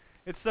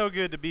It's so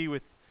good to be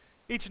with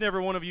each and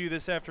every one of you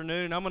this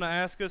afternoon. I'm going to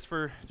ask us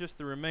for just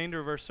the remainder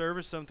of our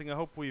service, something I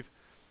hope we've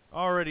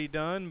already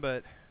done,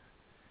 but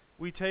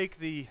we take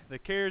the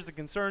cares, the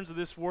concerns of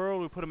this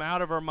world, we put them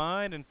out of our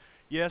mind. And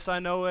yes, I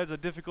know that's a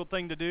difficult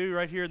thing to do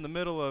right here in the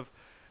middle of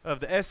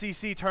the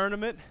SEC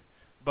tournament,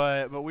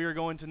 but we are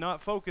going to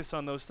not focus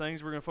on those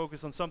things. We're going to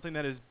focus on something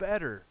that is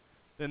better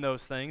than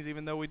those things,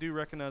 even though we do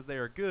recognize they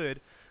are good.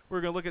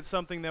 We're going to look at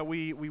something that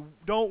we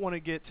don't want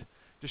to get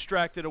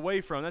distracted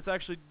away from. That's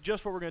actually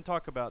just what we're going to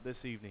talk about this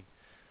evening.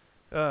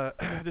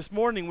 This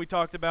morning we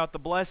talked about the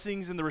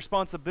blessings and the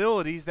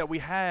responsibilities that we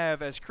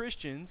have as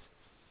Christians.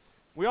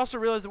 We also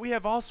realize that we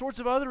have all sorts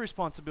of other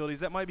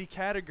responsibilities that might be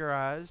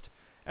categorized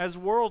as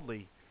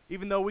worldly,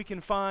 even though we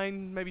can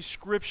find maybe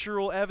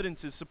scriptural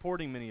evidences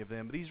supporting many of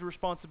them. But these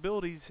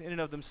responsibilities, in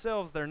and of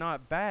themselves, they're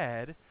not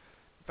bad. In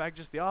fact,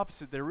 just the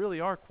opposite, they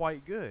really are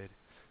quite good.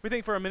 We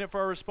think for a minute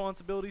for our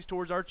responsibilities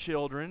towards our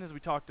children, as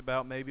we talked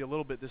about maybe a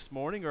little bit this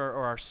morning, or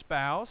our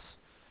spouse.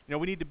 You know,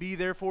 we need to be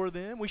there for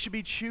them. We should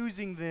be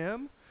choosing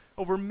them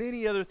over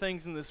many other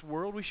things in this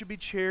world. We should be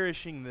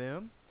cherishing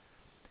them.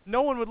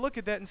 No one would look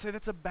at that and say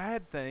that's a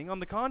bad thing. On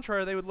the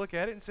contrary, they would look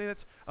at it and say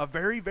that's a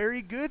very,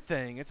 very good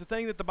thing. It's a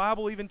thing that the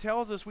Bible even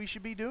tells us we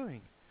should be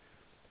doing.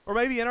 Or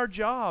maybe in our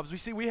jobs,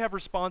 we have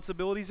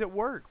responsibilities at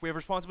work. We have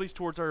responsibilities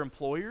towards our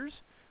employers.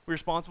 We're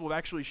responsible of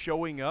actually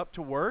showing up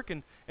to work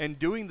and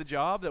doing the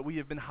job that we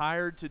have been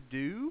hired to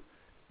do.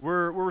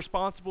 We're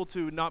responsible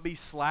to not be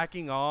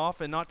slacking off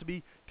and not to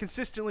be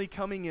consistently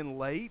coming in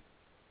late.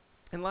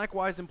 And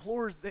likewise,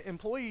 employers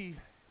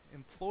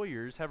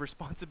have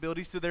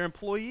responsibilities to their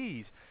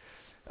employees.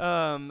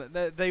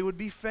 That they would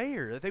be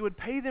fair, that they would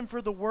pay them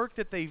for the work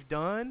that they've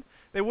done.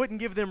 They wouldn't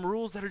give them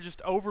rules that are just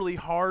overly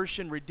harsh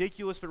and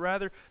ridiculous, but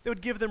rather they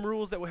would give them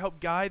rules that would help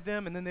guide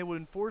them, and then they would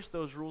enforce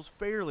those rules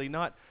fairly,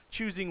 not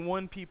choosing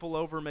one people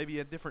over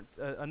maybe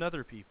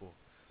another people.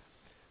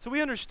 So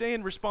we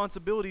understand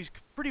responsibilities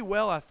pretty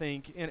well, I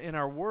think, in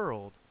our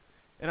world.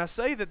 And I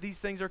say that these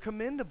things are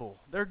commendable.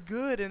 They're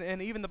good,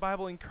 and even the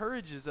Bible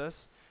encourages us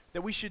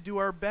that we should do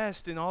our best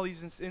in all these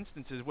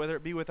instances, whether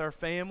it be with our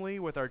family,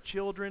 with our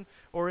children,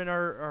 or in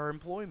our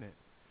employment.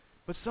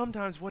 But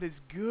sometimes what is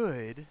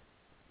good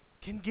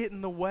can get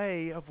in the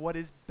way of what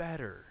is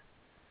better.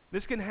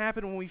 This can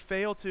happen when we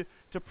fail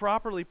to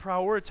properly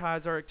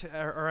prioritize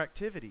our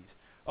activities.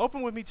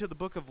 Open with me to the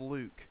book of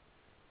Luke.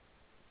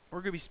 We're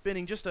going to be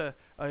spending just a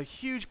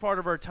huge part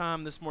of our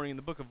time this morning in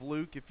the book of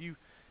Luke. If you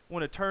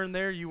want to turn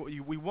there,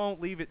 we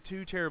won't leave it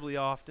too terribly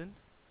often.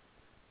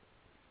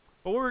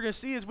 But what we're going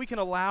to see is we can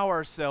allow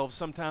ourselves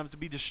sometimes to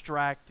be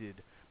distracted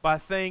by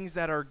things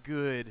that are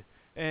good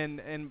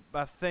and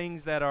by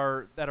things that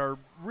are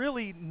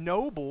really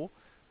noble,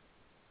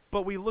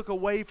 but we look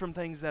away from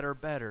things that are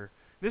better.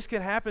 This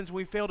can happen when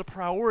we fail to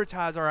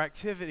prioritize our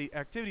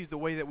activities the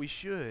way that we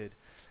should.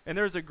 And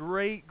there's a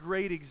great,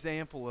 great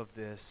example of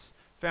this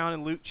found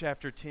in Luke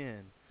chapter 10.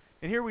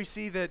 And here we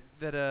see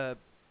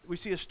we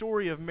see a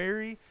story of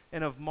Mary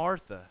and of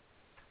Martha.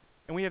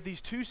 And we have these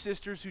two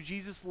sisters who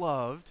Jesus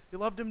loved. He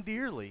loved them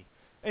dearly.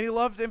 And he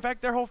loved, in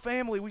fact, their whole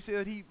family. We see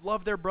that he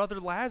loved their brother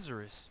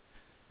Lazarus.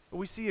 But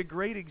we see a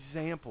great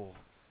example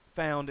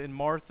found in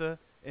Martha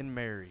and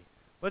Mary.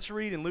 Let's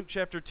read in Luke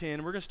chapter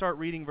 10. We're going to start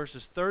reading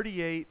verses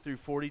 38 through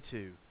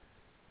 42.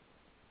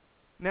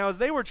 Now, as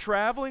they were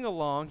traveling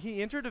along, he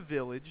entered a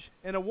village,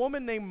 and a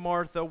woman named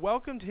Martha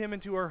welcomed him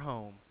into her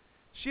home.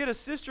 She had a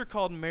sister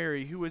called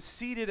Mary who was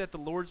seated at the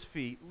Lord's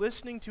feet,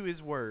 listening to his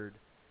word.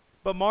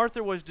 But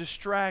Martha was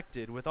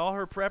distracted with all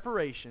her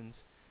preparations,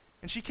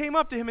 and she came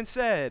up to him and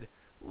said,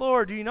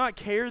 Lord, do you not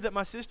care that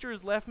my sister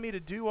has left me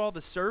to do all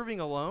the serving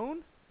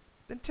alone?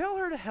 Then tell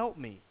her to help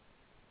me.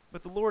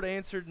 But the Lord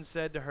answered and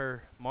said to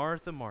her,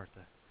 Martha,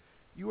 Martha,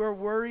 you are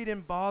worried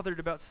and bothered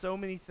about so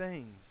many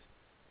things,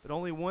 but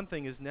only one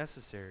thing is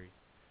necessary.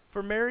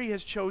 For Mary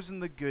has chosen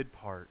the good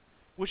part,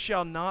 which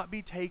shall not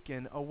be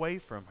taken away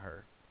from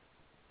her.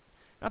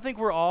 I think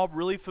we're all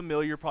really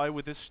familiar probably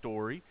with this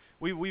story.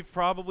 We've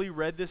probably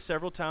read this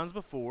several times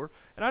before.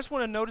 And I just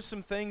want to notice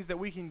some things that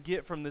we can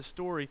get from this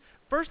story.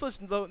 First, let's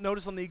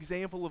notice on the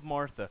example of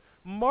Martha.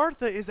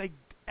 Martha is an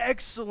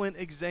excellent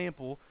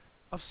example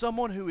of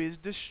someone who is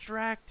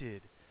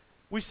distracted.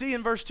 We see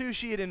in verse 2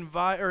 she had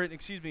invited, or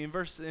excuse me, in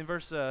verse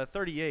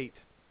 38.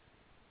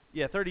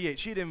 Yeah, 38.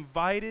 She had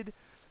invited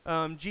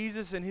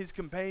Jesus and his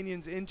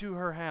companions into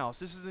her house.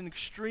 This is an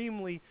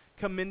extremely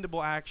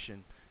commendable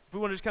action. If we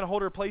want to just kind of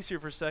hold our place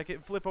here for a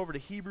second, flip over to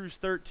Hebrews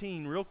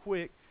 13 real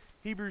quick.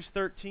 Hebrews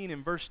 13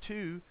 in verse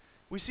 2,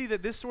 we see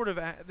that this sort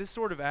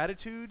of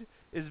attitude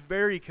is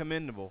very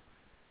commendable.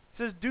 It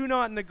says, "Do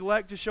not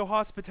neglect to show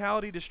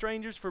hospitality to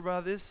strangers, for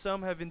by this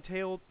some have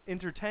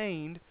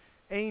entertained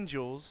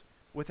angels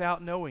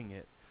without knowing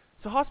it."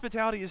 So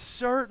hospitality is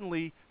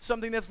certainly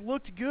something that's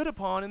looked good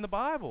upon in the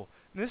Bible.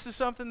 And this is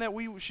something that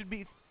we should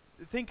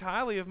think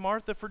highly of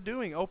Martha for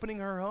doing, opening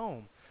her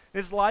home.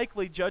 It's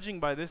likely,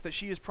 judging by this, that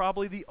she is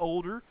probably the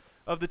older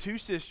of the two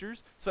sisters.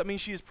 So that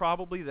means she is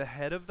probably the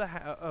head of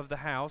the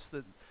house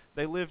that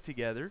they live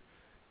together.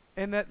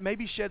 And that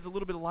maybe sheds a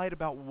little bit of light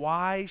about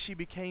why she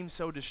became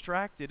so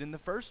distracted in the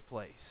first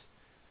place.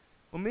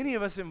 When many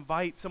of us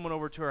invite someone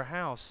over to our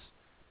house,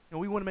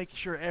 we want to make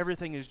sure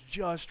everything is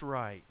just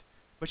right.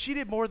 But she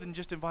did more than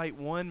just invite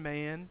one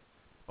man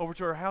over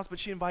to her house, but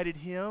she invited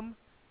him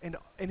and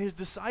his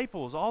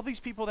disciples, all these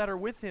people that are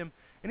with him.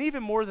 And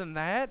even more than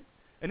that,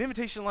 an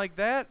invitation like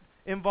that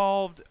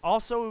involved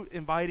also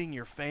inviting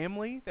your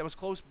family that was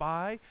close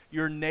by.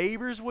 Your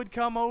neighbors would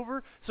come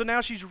over. So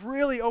now she's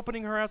really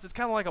opening her house. It's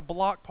kind of like a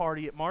block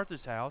party at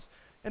Martha's house.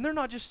 And they're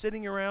not just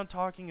sitting around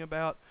talking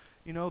about,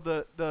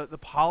 the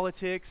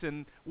politics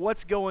and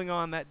what's going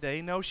on that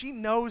day. No, she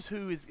knows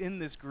who is in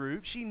this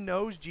group. She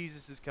knows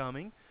Jesus is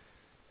coming.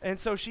 And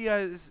so she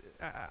has,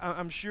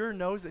 I'm sure,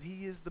 knows that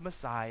he is the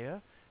Messiah.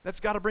 That's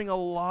got to bring a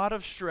lot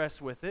of stress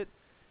with it.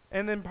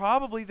 And then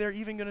probably they're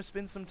even going to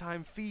spend some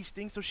time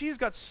feasting. So she's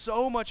got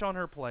so much on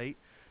her plate.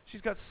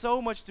 She's got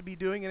so much to be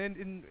doing,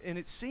 and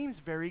it seems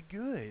very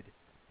good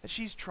that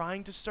she's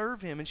trying to serve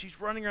him, and she's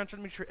running around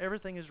trying to make sure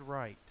everything is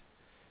right.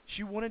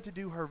 She wanted to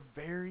do her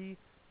very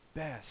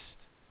best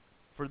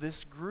for this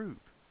group.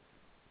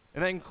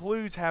 And that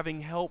includes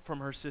having help from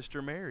her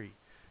sister Mary.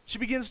 She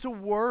begins to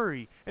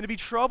worry and to be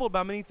troubled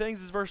by many things,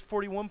 as verse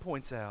 41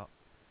 points out.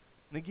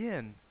 And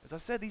again, as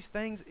I said, these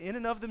things in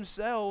and of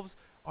themselves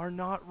are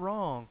not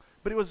wrong.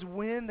 But it was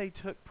when they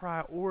took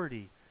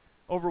priority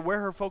over where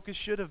her focus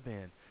should have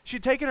been.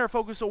 She'd taken her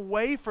focus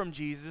away from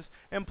Jesus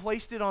and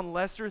placed it on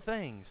lesser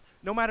things,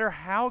 no matter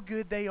how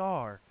good they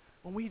are.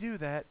 When we do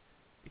that,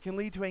 it can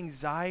lead to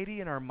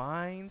anxiety in our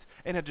minds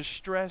and a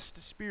distressed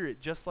spirit,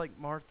 just like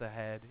Martha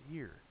had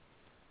here.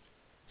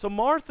 So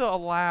Martha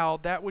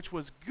allowed that which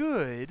was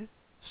good,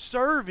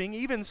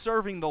 even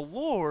serving the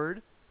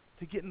Lord,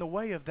 to get in the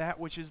way of that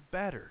which is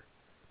better.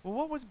 Well,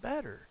 what was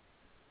better?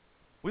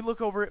 We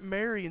look over at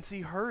Mary and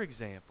see her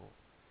example.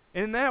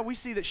 And in that, we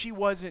see that she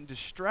wasn't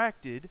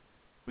distracted.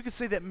 We could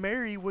say that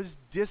Mary was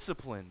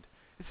disciplined.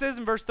 It says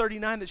in verse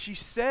 39 that she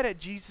sat at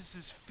Jesus'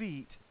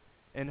 feet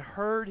and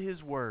heard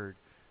his word.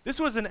 This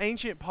was an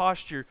ancient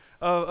posture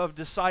of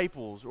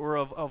disciples or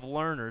of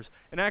learners.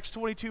 In Acts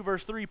 22,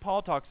 verse 3,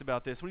 Paul talks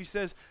about this when he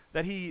says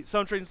that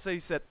some translations say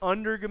he sat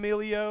under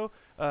Gamaliel,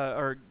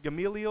 or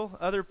Gamaliel.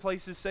 Other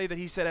places say that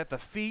he sat at the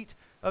feet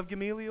of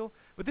Gamaliel.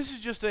 But this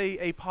is just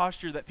a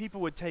posture that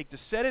people would take to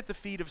sit at the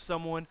feet of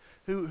someone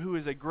who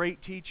is a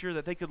great teacher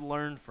that they could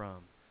learn from.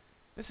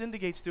 This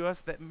indicates to us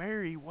that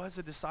Mary was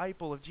a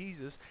disciple of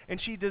Jesus,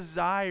 and she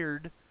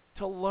desired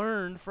to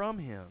learn from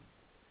him.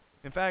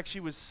 In fact, she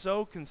was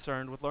so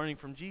concerned with learning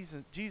from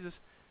Jesus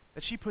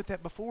that she put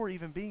that before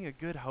even being a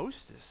good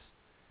hostess.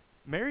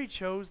 Mary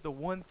chose the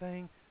one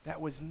thing that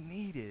was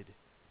needed,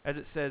 as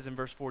it says in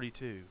verse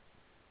 42.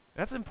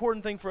 That's an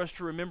important thing for us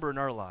to remember in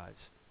our lives.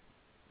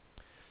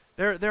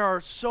 There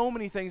are so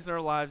many things in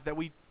our lives that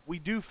we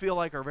do feel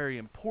like are very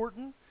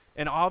important,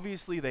 and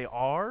obviously they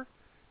are,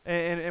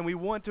 and we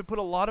want to put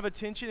a lot of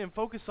attention and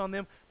focus on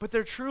them, but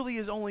there truly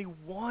is only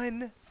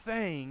one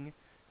thing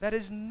that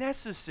is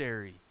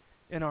necessary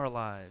in our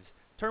lives.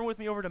 Turn with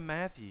me over to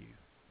Matthew.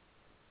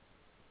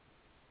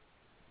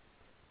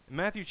 In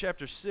Matthew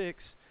chapter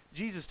 6,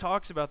 Jesus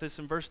talks about this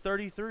in verse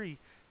 33.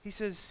 He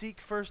says, "Seek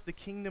first the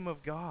kingdom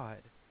of God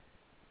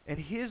and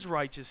his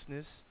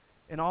righteousness,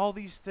 and all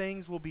these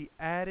things will be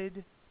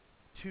added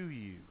to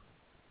you."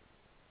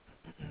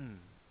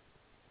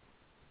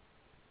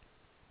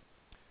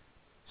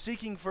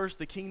 Seeking first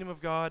the kingdom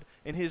of God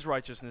and his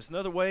righteousness.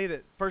 Another way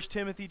that 1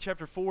 Timothy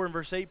chapter 4 and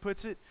verse 8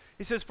 puts it,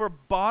 he says, "For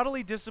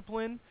bodily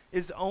discipline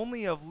is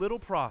only of little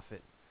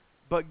profit,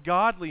 but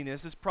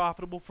godliness is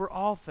profitable for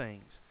all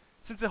things,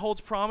 since it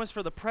holds promise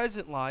for the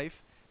present life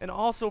and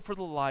also for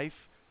the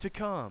life to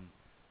come."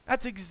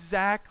 That's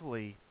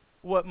exactly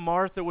what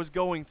Martha was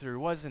going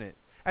through, wasn't it?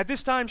 At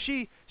this time,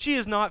 she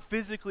is not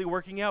physically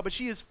working out, but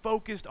she is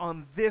focused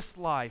on this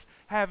life,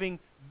 having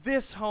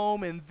this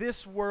home and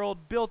this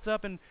world built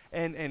up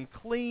and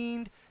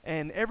cleaned,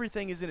 and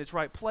everything is in its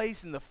right place,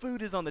 and the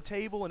food is on the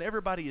table, and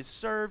everybody is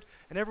served,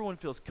 and everyone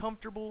feels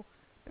comfortable,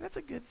 and that's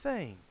a good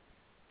thing.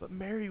 But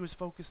Mary was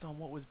focused on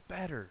what was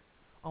better,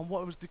 on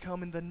what was to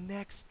come in the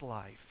next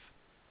life.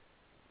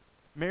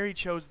 Mary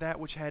chose that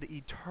which had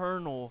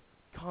eternal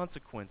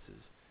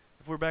consequences.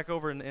 If we're back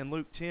over in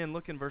Luke 10,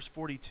 look in verse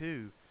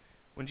 42.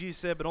 When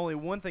Jesus said, "But only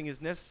one thing is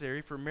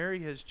necessary, for Mary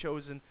has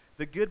chosen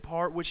the good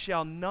part, which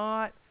shall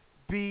not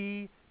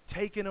be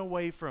taken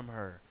away from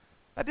her."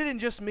 That didn't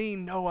just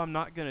mean, no, I'm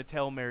not going to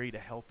tell Mary to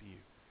help you.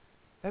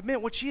 That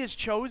meant what she has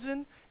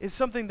chosen is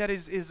something that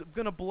is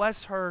going to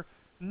bless her,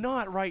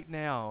 not right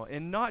now,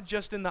 and not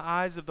just in the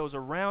eyes of those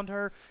around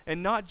her,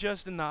 and not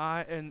just in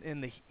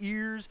the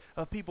ears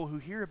of people who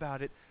hear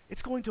about it.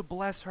 It's going to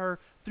bless her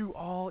through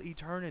all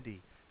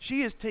eternity.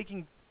 She is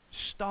taking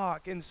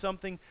stock in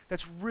something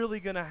that's really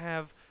going to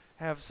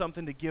have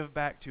something to give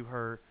back to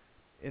her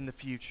in the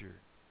future.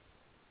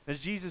 As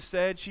Jesus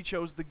said, she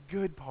chose the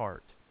good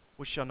part,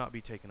 which shall not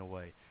be taken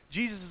away.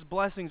 Jesus'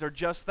 blessings are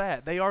just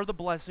that. They are the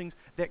blessings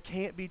that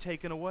can't be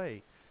taken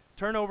away.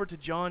 Turn over to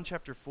John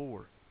chapter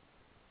 4.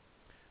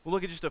 We'll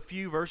look at just a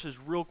few verses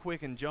real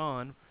quick in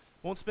John.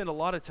 Won't spend a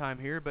lot of time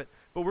here, but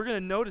we're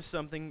going to notice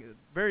something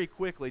very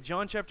quickly.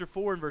 John chapter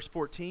 4 and verse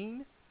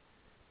 14,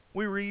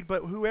 we read,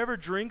 "But whoever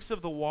drinks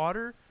of the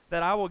water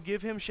that I will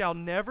give him shall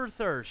never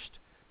thirst,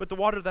 but the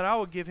water that I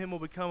will give him will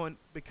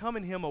become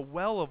in him a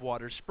well of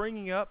water,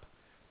 springing up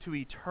to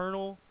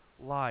eternal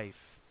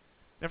life."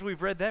 After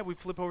we've read that, we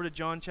flip over to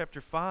John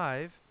chapter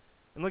 5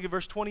 and look at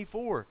verse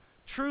 24.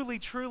 "Truly,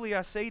 truly,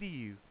 I say to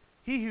you,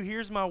 he who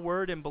hears my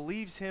word and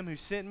believes him who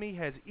sent me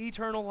has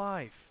eternal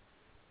life,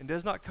 and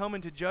does not come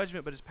into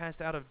judgment, but is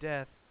passed out of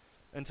death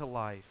into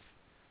life."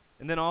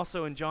 And then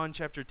also in John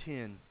chapter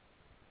 10,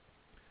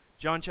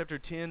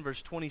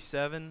 verse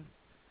 27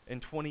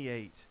 and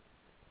 28,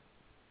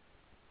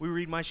 we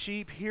read, "My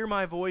sheep hear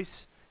my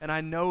voice, and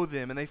I know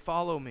them, and they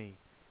follow me.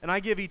 And I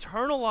give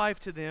eternal life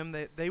to them,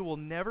 that they will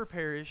never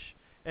perish,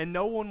 and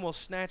no one will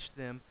snatch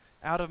them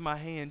out of my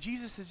hand."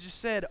 Jesus has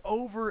just said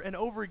over and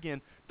over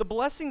again, the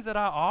blessings that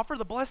I offer,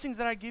 the blessings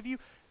that I give you,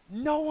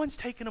 no one's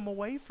taking them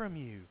away from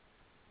you.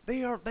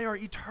 They are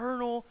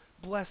eternal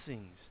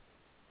blessings.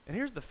 And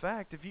here's the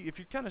fact, if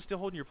you're kind of still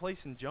holding your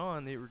place in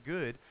John, they were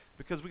good,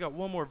 because we got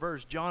one more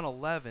verse, John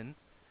 11.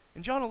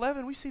 In John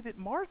 11, we see that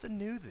Martha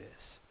knew this.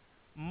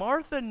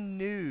 Martha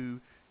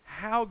knew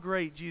how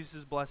great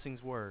Jesus'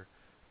 blessings were.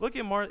 Look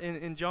at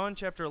in John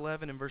chapter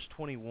 11 and verse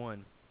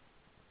 21.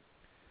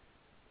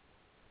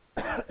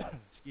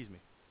 Excuse me.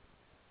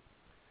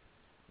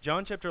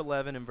 John chapter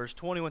 11 and verse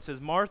 21 says,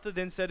 "Martha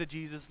then said to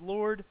Jesus,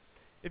 'Lord,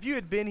 if you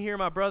had been here,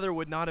 my brother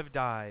would not have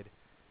died.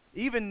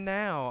 Even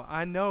now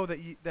I know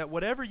that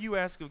whatever you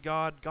ask of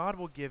God, God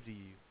will give to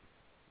you.'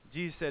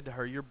 Jesus said to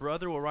her, 'Your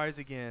brother will rise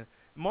again.'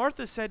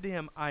 Martha said to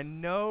him, 'I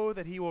know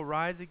that he will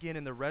rise again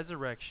in the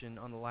resurrection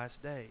on the last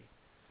day.'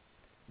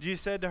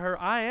 Jesus said to her,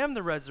 'I am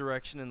the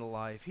resurrection and the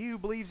life. He who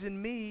believes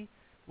in me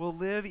will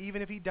live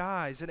even if he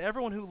dies, and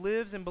everyone who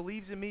lives and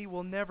believes in me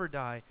will never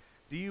die.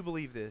 Do you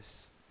believe this?'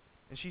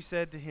 And she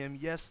said to him,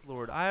 'Yes,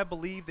 Lord, I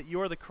believe that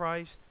you are the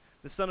Christ,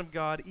 the Son of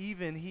God,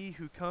 even he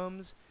who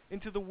comes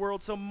into the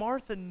world.'" So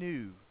Martha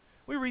knew.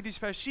 We read these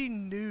passages. She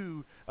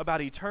knew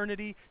about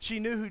eternity. She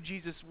knew who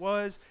Jesus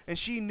was, and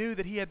she knew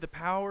that he had the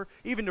power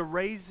even to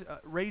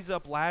raise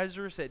up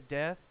Lazarus at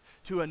death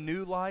to a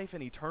new life,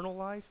 an eternal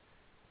life.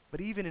 But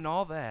even in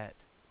all that,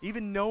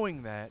 even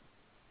knowing that,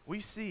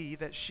 we see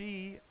that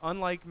she,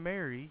 unlike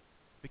Mary,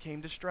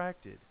 became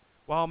distracted,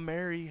 while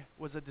Mary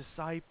was a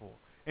disciple.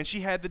 And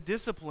she had the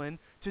discipline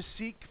to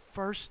seek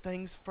first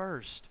things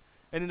first,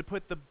 and then to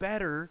put the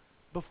better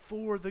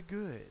before the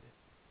good.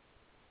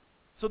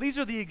 So these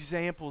are the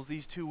examples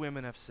these two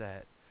women have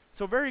set.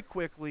 So very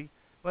quickly,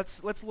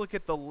 let's look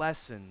at the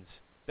lessons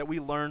that we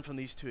learn from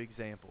these two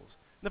examples.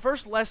 The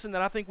first lesson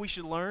that I think we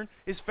should learn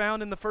is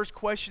found in the first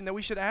question that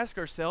we should ask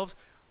ourselves: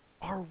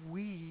 are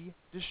we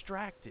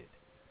distracted?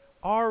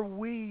 Are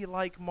we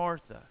like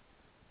Martha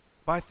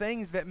by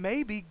things that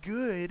may be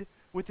good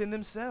within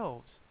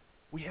themselves?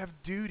 We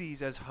have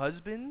duties as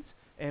husbands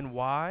and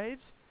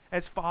wives,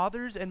 as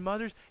fathers and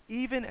mothers,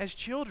 even as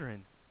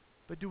children.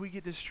 But do we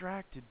get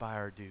distracted by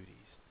our duties?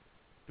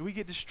 Do we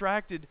get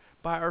distracted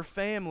by our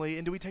family,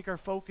 and do we take our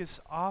focus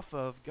off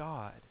of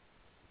God?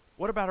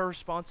 What about our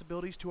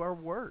responsibilities to our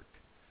work?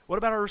 What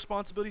about our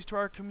responsibilities to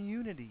our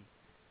community?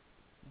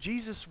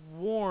 Jesus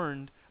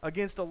warned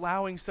against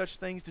allowing such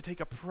things to take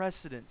a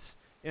precedence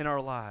in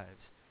our lives.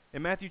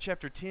 In Matthew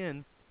chapter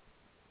 10,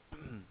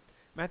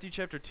 Matthew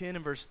chapter 10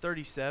 and verse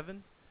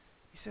 37,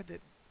 he said that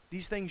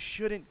these things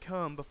shouldn't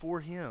come before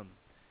him.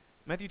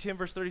 Matthew 10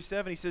 verse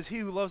 37, he says, "He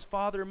who loves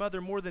father or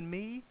mother more than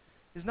me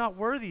is not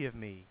worthy of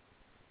me."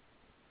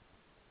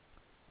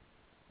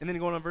 And then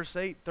going on verse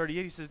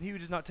 38, he says, "He who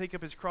does not take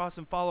up his cross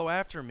and follow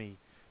after me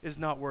is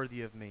not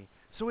worthy of me."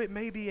 So it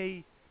may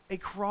be a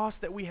cross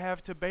that we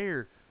have to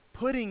bear,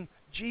 putting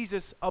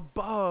Jesus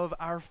above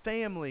our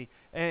family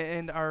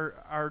and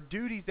our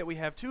duties that we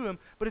have to him,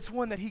 but it's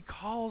one that he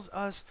calls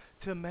us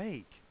to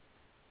make.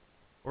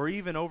 Or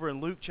even over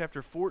in Luke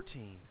chapter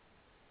 14.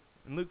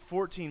 In Luke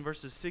 14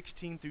 verses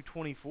 16 through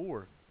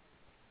 24,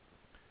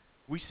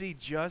 we see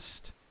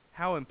just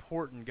how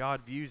important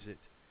God views it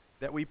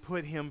that we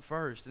put him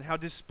first, and how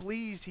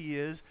displeased he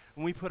is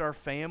when we put our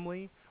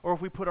family or if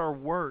we put our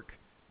work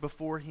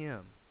before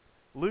him.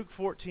 Luke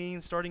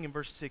 14, starting in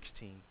verse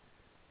 16.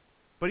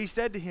 "But he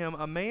said to him,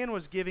 a man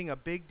was giving a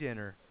big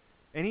dinner,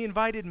 and he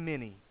invited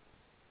many.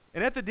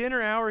 And at the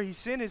dinner hour he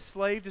sent his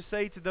slave to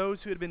say to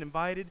those who had been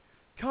invited,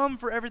 'Come,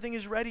 for everything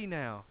is ready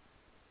now.'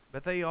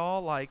 But they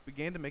all alike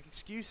began to make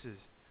excuses.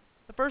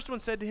 The first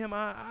one said to him,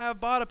 'I have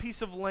bought a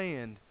piece of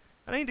land.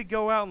 I need to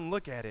go out and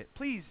look at it.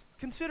 Please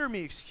consider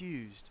me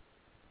excused.'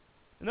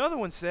 Another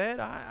one said,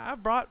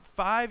 'I've brought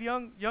 5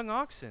 young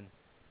oxen,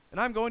 and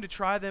I'm going to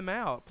try them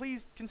out.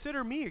 Please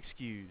consider me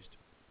excused.'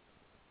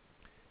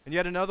 And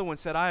yet another one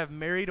said, 'I have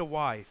married a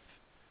wife,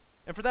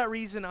 and for that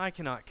reason I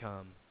cannot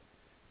come.'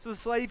 So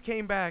the slave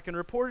came back and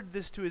reported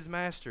this to his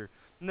master.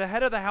 And the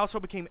head of the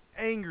household became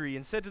angry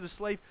and said to the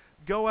slave,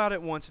 'Go out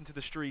at once into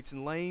the streets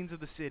and lanes of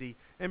the city,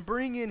 and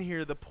bring in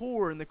here the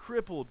poor and the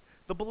crippled,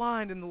 the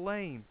blind and the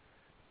lame.'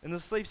 And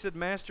the slave said,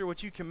 'Master,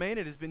 what you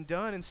commanded has been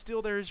done, and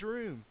still there is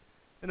room.'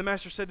 And the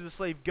master said to the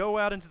slave, "Go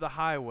out into the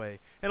highway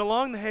and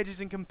along the hedges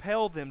and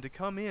compel them to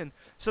come in,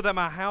 so that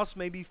my house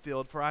may be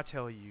filled. For I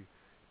tell you,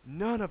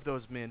 none of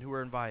those men who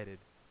are invited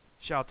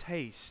shall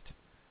taste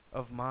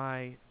of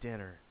my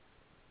dinner."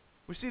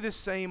 We see this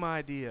same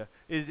idea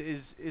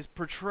is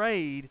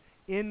portrayed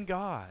in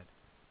God,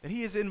 that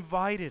He has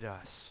invited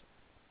us.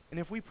 And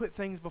if we put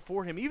things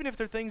before Him, even if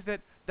they're things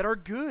that are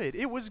good,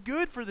 it was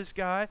good for this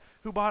guy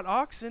who bought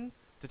oxen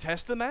to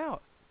test them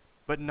out,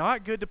 but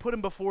not good to put him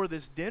before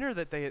this dinner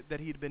that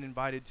he'd been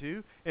invited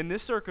to in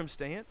this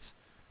circumstance.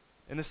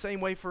 In the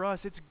same way for us,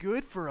 it's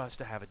good for us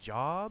to have a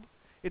job.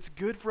 It's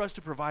good for us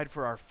to provide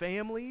for our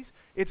families.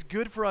 It's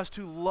good for us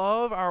to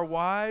love our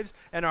wives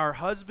and our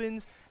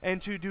husbands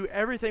and to do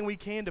everything we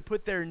can to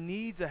put their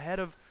needs ahead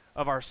of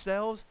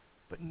ourselves,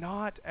 but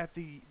not at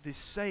the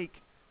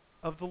sake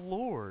of the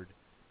Lord,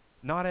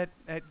 not at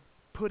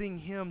putting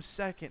Him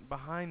second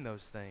behind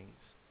those things.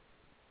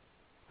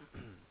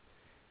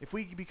 If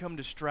we become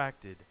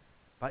distracted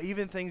by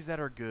even things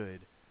that are good,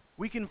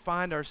 we can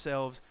find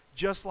ourselves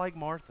just like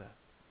Martha.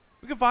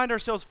 We can find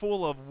ourselves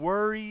full of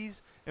worries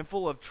and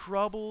full of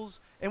troubles,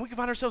 and we can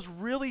find ourselves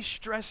really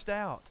stressed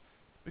out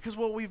because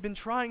what we've been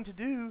trying to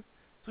do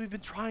is we've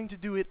been trying to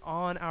do it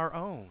on our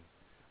own.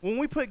 When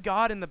we put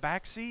God in the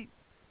back seat,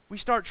 we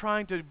start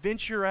trying to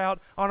venture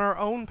out on our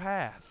own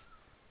path,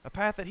 a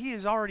path that He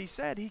has already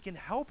said He can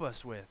help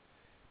us with,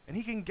 and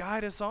He can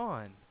guide us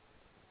on.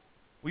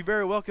 We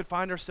very well could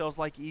find ourselves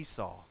like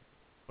Esau.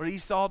 What did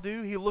Esau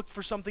do? He looked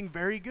for something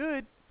very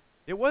good.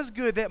 It was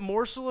good, that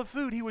morsel of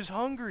food. He was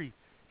hungry.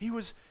 He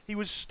was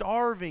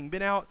starving,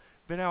 been out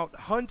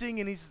hunting,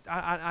 and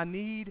I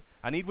need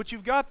what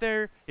you've got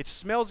there. It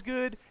smells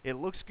good. It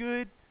looks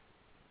good.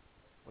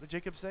 What did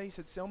Jacob say? He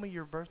said, "Sell me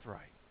your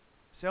birthright.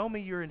 Sell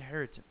me your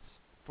inheritance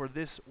for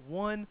this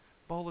one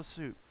bowl of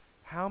soup."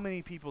 How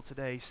many people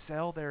today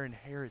sell their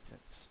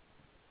inheritance?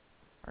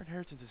 Our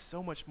inheritance is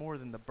so much more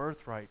than the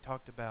birthright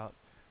talked about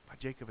by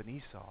Jacob and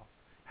Esau.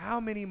 How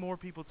many more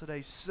people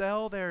today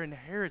sell their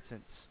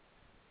inheritance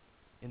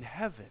in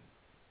heaven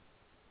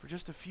for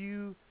just a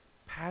few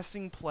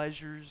passing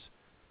pleasures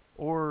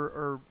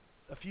or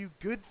a few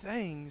good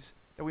things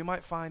that we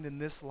might find in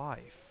this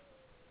life?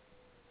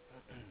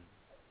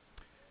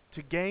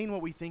 To gain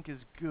what we think is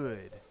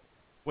good,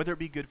 whether it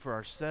be good for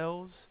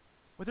ourselves,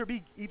 whether it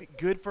be even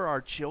good for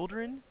our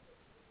children,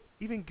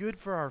 even good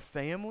for our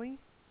family,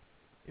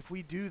 if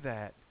we do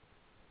that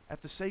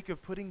at the sake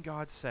of putting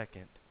God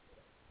second,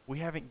 we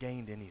haven't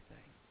gained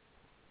anything.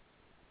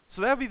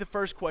 So that would be the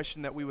first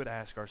question that we would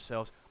ask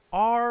ourselves.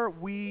 Are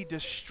we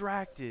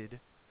distracted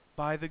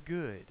by the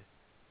good?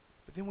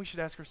 But then we should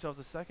ask ourselves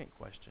a second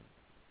question.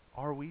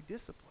 Are we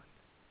disciplined?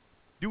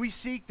 Do we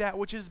seek that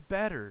which is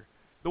better?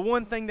 The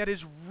one thing that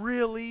is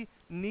really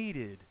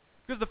needed?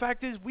 Because the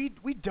fact is, we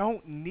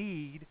don't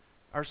need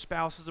our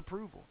spouse's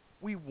approval.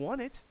 We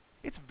want it.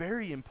 It's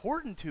very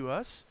important to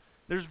us.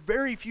 There's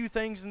very few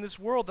things in this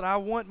world that I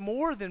want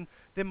more than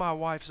my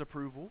wife's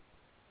approval.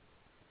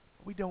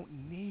 We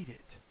don't need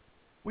it.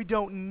 We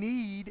don't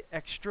need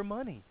extra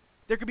money.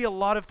 There could be a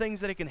lot of things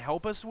that it can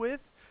help us with.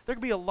 There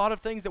could be a lot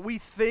of things that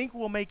we think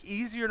will make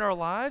easier in our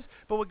lives,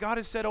 but what God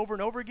has said over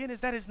and over again is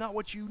that is not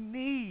what you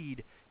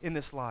need in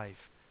this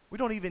life. We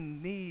don't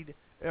even need,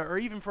 or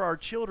even for our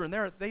children,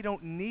 they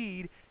don't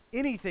need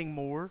anything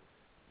more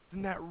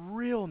than that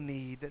real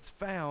need that's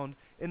found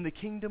in the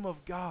kingdom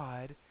of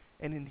God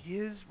and in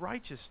His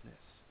righteousness.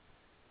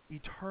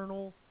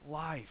 Eternal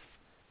life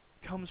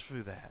comes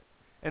through that.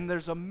 And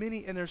there's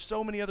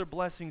so many other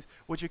blessings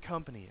which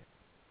accompany it.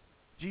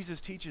 Jesus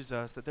teaches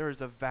us that there is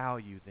a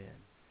value then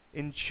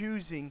in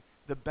choosing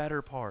the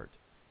better part.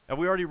 Now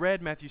we already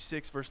read Matthew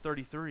 6 verse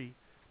 33,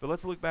 but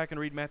let's look back and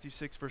read Matthew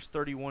 6 verse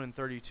 31 and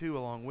 32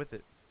 along with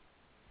it.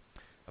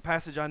 A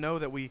passage I know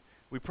that we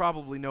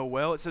probably know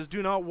well. It says,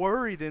 "Do not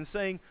worry then,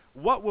 saying,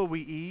 what will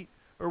we eat,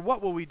 or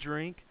what will we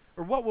drink,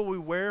 or what will we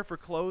wear for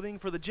clothing?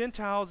 For the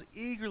Gentiles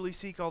eagerly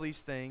seek all these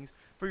things,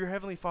 for your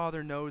heavenly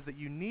Father knows that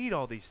you need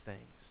all these things.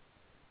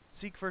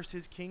 Seek first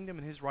His kingdom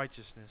and His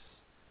righteousness,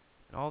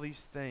 and all these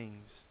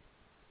things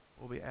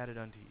will be added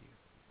unto you."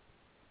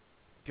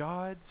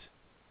 God's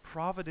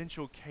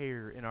providential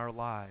care in our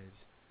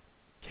lives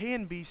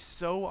can be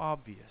so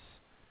obvious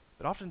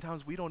that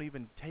oftentimes we don't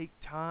even take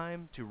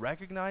time to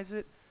recognize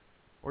it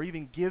or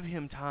even give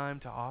Him time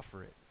to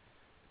offer it.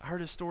 I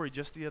heard a story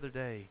just the other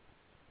day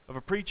of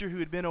a preacher who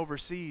had been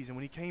overseas, and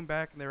when he came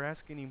back and they were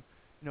asking him,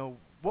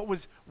 what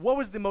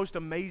was the most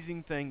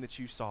amazing thing that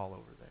you saw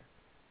over there?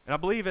 And I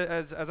believe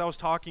as I was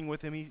talking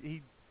with him,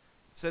 he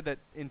said that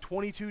in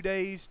 22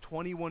 days,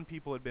 21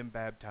 people had been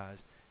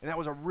baptized. And that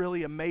was a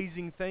really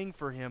amazing thing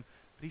for him.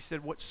 But he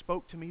said what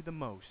spoke to me the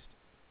most,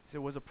 he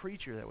said, was a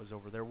preacher that was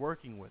over there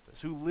working with us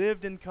who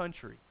lived in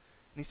country.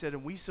 And he said,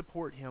 and we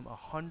support him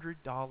 $100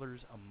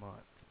 a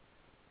month.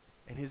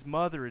 And his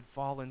mother had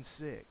fallen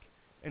sick.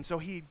 And so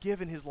he had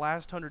given his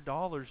last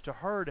 $100 to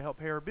her to help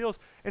pay her bills.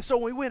 And so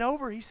when we went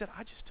over, he said,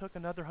 I just took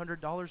another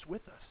 $100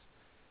 with us.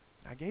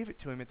 And I gave it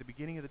to him at the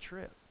beginning of the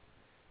trip.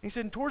 He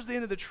said, and towards the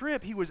end of the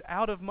trip, he was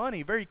out of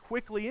money. Very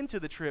quickly into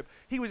the trip,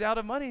 he was out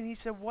of money, and he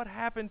said, what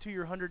happened to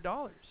your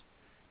 $100?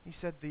 He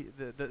said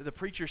the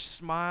preacher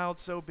smiled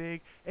so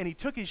big, and he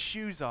took his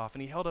shoes off,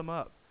 and he held them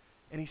up.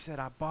 And he said,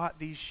 I bought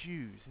these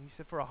shoes. And he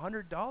said, for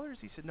 $100?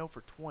 He said, no,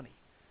 for 20.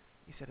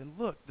 He said, and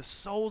look, the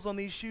soles on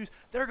these shoes,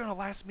 they're going to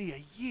last me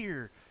a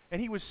year.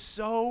 And he was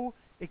so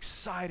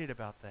excited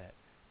about that.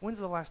 When's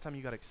the last time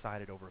you got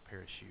excited over a pair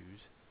of shoes?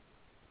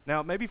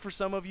 Now, maybe for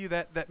some of you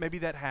that maybe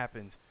that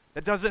happens.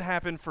 That doesn't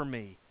happen for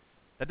me.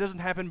 That doesn't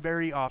happen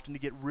very often to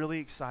get really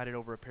excited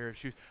over a pair of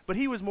shoes. But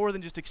he was more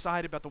than just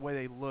excited about the way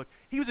they look.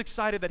 He was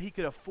excited that he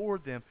could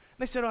afford them.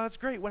 And they said, oh, that's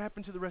great. What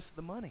happened to the rest of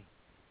the money?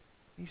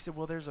 He said,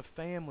 well, there's a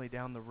family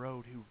down the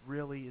road who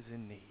really is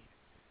in need.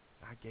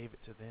 I gave it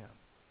to them.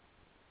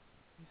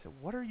 He said,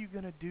 what are you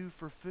going to do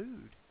for food?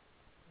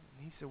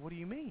 And he said, what do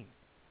you mean?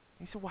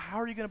 He said, well, how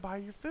are you going to buy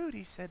your food?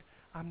 He said,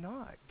 I'm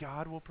not.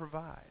 God will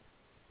provide.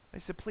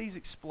 They said, please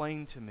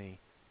explain to me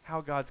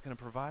how God's going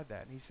to provide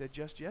that. And he said,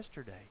 just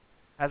yesterday,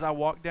 as I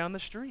walked down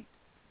the street,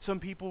 some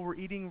people were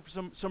eating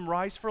some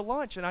rice for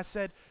lunch. And I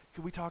said,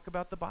 could we talk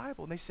about the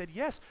Bible? And they said,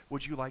 yes.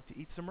 Would you like to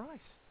eat some rice?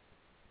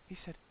 He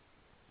said,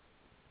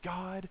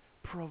 God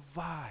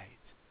provides.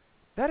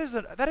 That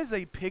is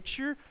a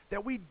picture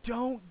that we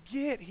don't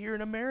get here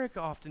in America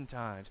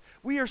oftentimes.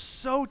 We are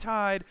so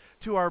tied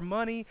to our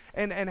money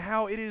and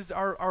how it is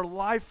our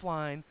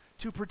lifeline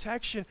to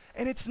protection,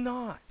 and it's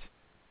not.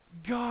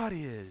 God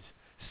is.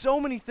 So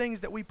many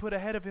things that we put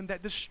ahead of him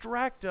that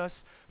distract us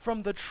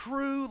from the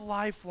true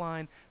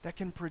lifeline that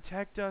can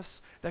protect us,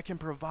 that can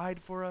provide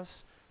for us,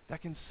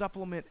 that can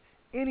supplement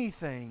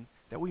anything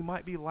that we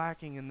might be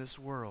lacking in this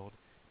world,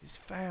 is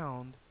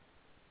found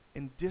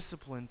in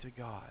discipline to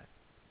God.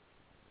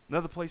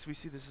 Another place we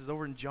see this is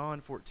over in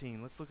John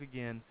 14. Let's look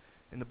again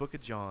in the book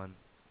of John.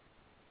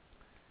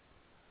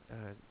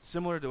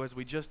 Similar to as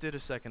we just did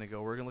a second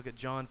ago, we're going to look at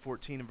John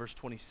 14 and verse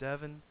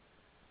 27.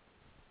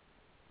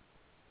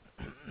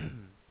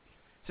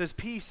 It says,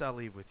 peace I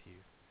leave with you.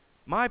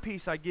 My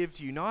peace I give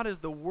to you, not as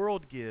the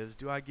world gives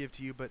do I give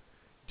to you, but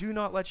do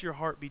not let your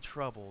heart be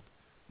troubled,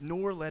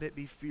 nor let it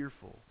be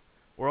fearful.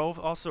 Or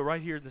also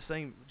right here in the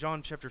same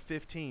John chapter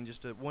 15,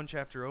 just one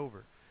chapter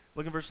over.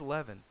 Look at verse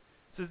 11.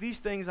 It says, these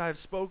things I have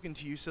spoken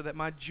to you so that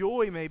my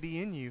joy may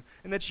be in you,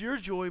 and that your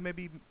joy may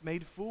be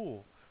made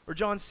full. Or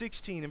John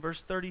 16 and verse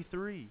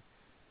 33.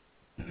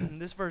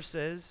 This verse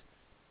says,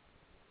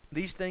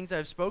 these things I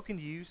have spoken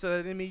to you so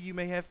that in me you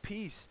may have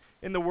peace.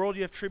 In the world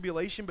you have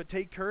tribulation, but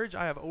take courage,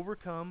 I have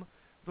overcome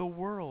the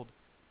world.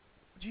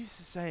 What Jesus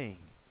is saying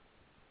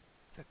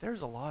is that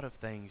there's a lot of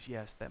things,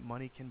 yes, that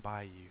money can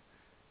buy you.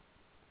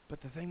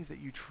 But the things that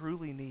you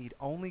truly need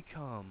only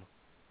come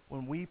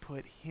when we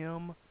put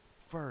him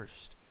first.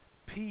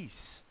 Peace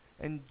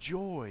and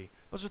joy.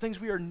 Those are things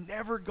we are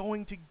never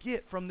going to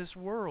get from this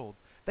world.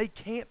 They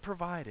can't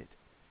provide it.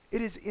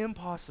 It is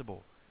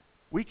impossible.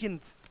 We can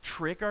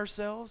trick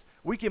ourselves.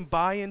 We can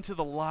buy into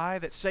the lie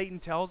that Satan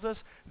tells us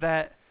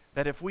that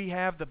if we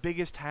have the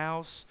biggest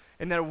house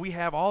and that if we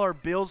have all our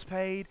bills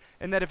paid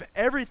and that if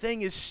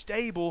everything is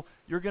stable,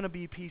 you're going to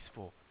be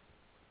peaceful.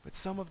 But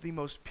some of the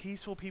most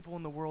peaceful people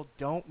in the world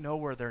don't know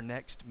where their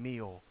next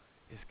meal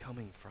is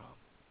coming from.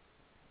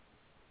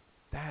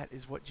 That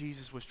is what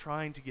Jesus was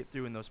trying to get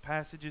through in those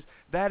passages.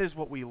 That is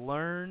what we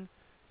learn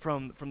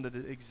from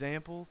the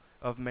example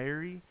of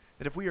Mary,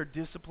 that if we are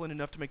disciplined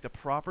enough to make the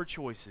proper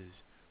choices,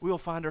 we will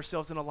find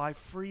ourselves in a life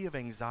free of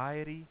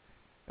anxiety,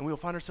 and we will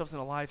find ourselves in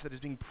a life that is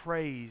being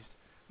praised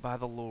by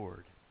the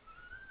Lord.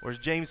 Or as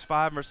James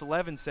 5 verse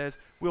 11 says,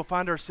 we'll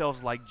find ourselves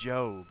like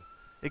Job,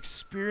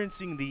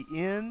 experiencing the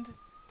end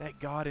that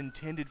God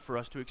intended for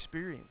us to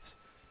experience.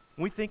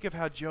 When we think of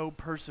how Job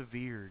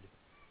persevered,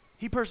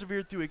 he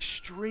persevered through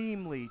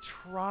extremely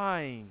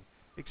trying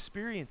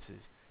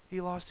experiences. He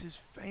lost his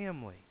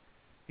family.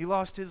 He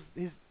lost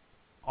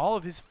all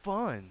of his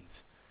funds.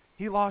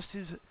 He lost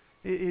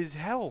his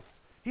health.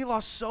 He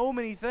lost so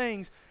many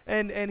things,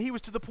 and he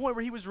was to the point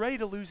where he was ready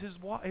to lose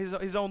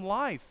his own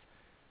life.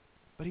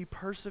 But he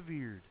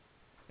persevered.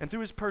 And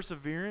through his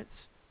perseverance,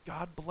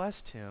 God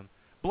blessed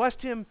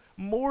him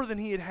more than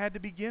he had to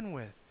begin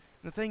with.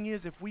 And the thing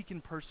is, if we can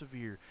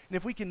persevere, and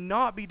if we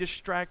cannot be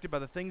distracted by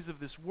the things of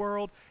this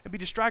world, and be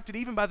distracted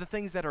even by the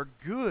things that are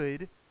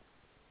good,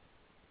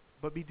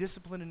 but be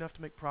disciplined enough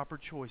to make proper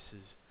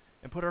choices,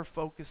 and put our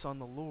focus on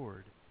the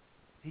Lord,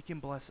 he can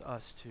bless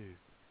us too.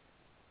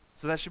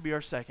 So that should be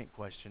our second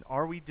question.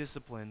 Are we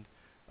disciplined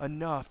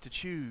enough to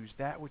choose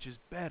that which is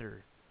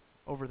better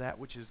over that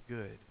which is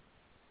good?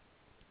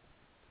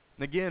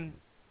 And again,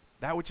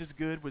 that which is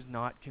good was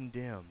not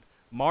condemned.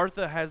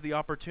 Martha has the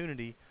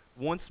opportunity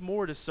once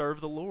more to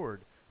serve the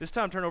Lord. This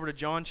time turn over to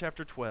John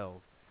chapter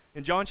 12.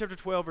 In John chapter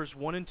 12, verse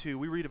 1 and 2,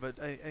 we read of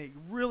a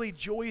really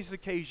joyous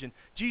occasion.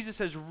 Jesus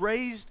has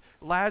raised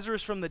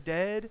Lazarus from the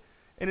dead.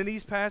 And in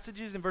these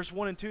passages, in verse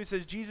 1 and 2, it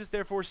says, Jesus,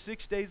 therefore,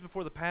 6 days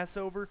before the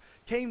Passover,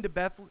 came to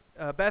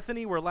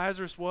Bethany, where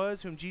Lazarus was,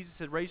 whom Jesus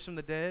had raised from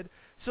the dead.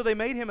 So they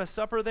made him a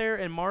supper there,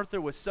 and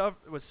Martha was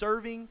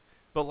serving,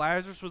 but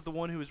Lazarus was the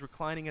one who was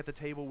reclining at the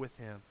table with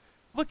him.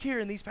 Look here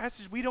in these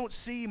passages, we don't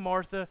see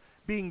Martha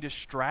being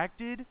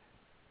distracted.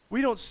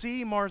 We don't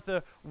see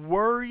Martha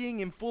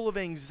worrying and full of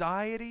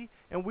anxiety,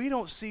 and we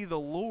don't see the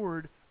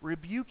Lord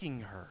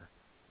rebuking her.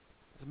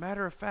 As a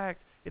matter of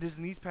fact, it is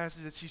in these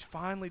passages that she's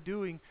finally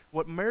doing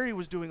what Mary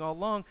was doing all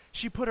along.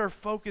 She put her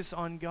focus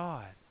on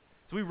God.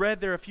 So we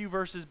read there a few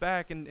verses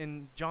back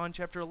in John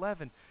chapter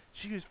 11.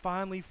 She was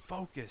finally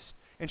focused,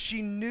 and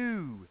she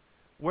knew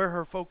where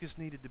her focus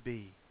needed to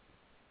be.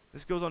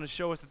 This goes on to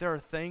show us that there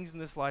are things in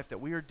this life that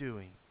we are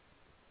doing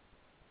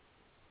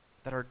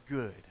that are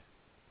good.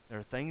 There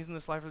are things in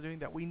this life we're doing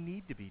that we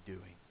need to be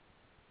doing,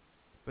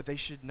 but they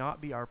should not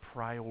be our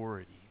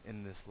priority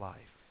in this life.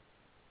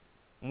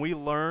 When we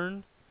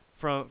learn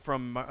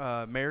from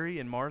Mary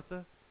and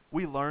Martha,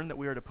 we learn that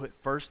we are to put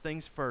first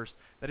things first.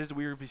 That is,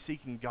 we are to be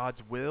seeking God's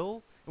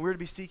will, and we are to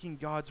be seeking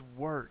God's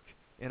work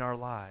in our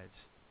lives.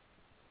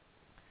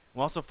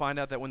 We'll also find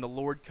out that when the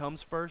Lord comes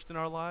first in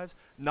our lives,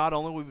 not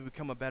only will we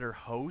become a better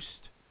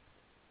host,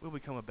 we'll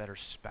become a better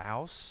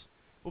spouse,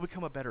 we'll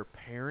become a better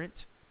parent,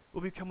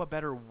 we'll become a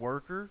better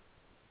worker,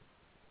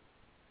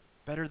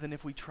 better than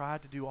if we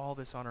tried to do all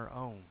this on our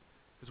own,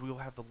 because we will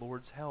have the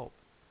Lord's help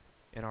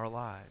in our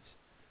lives.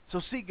 So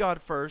seek God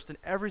first, and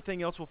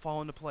everything else will fall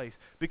into place.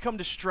 Become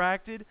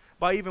distracted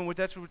by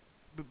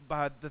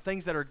by the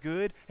things that are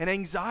good, and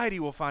anxiety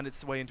will find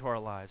its way into our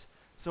lives.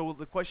 So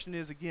the question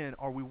is again,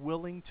 are we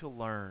willing to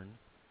learn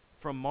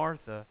from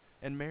Martha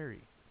and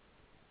Mary?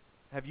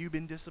 Have you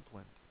been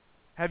disciplined?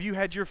 Have you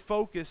had your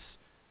focus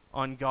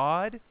on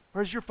God,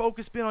 or has your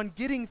focus been on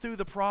getting through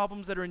the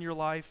problems that are in your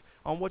life,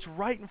 on what's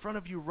right in front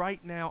of you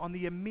right now, on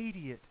the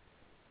immediate?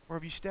 Or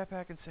have you stepped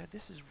back and said,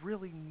 this is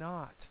really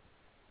not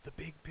the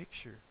big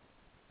picture?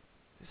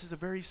 This is a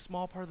very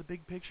small part of the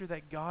big picture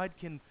that God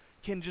can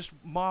just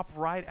mop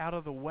right out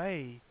of the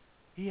way.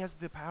 He has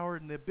the power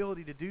and the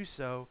ability to do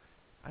so.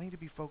 I need to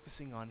be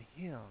focusing on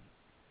Him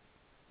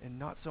and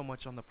not so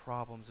much on the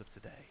problems of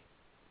today.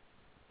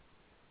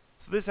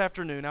 So this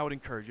afternoon, I would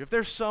encourage you, if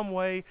there's some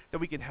way that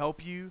we can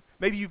help you,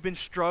 maybe you've been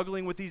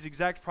struggling with these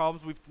exact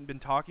problems we've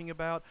been talking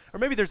about, or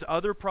maybe there's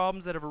other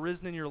problems that have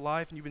arisen in your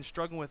life and you've been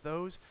struggling with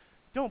those,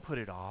 don't put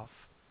it off.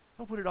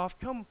 Don't put it off.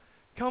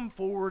 Come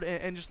forward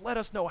and just let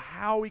us know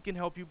how we can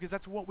help you, because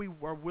that's what we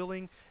are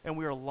willing and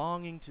we are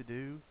longing to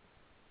do.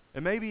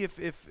 And maybe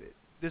if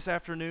this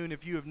afternoon,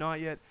 if you have not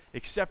yet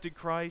accepted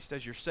Christ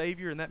as your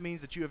Savior, and that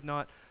means that you have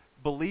not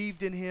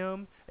believed in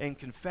Him and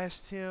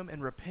confessed Him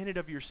and repented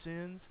of your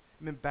sins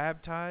and been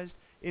baptized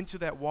into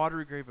that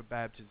watery grave of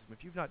baptism.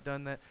 If you've not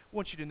done that, I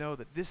want you to know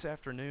that this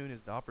afternoon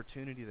is the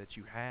opportunity that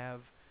you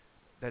have.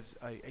 That's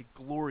a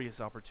glorious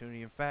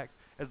opportunity. In fact,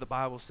 as the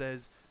Bible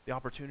says, the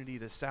opportunity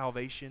to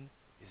salvation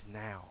is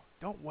now.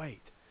 Don't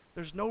wait.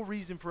 There's no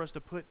reason for us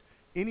to put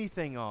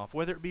anything off,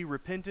 whether it be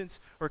repentance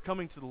or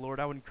coming to the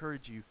Lord. I would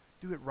encourage you,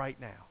 do it right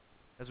now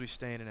as we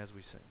stand and as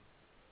we sing.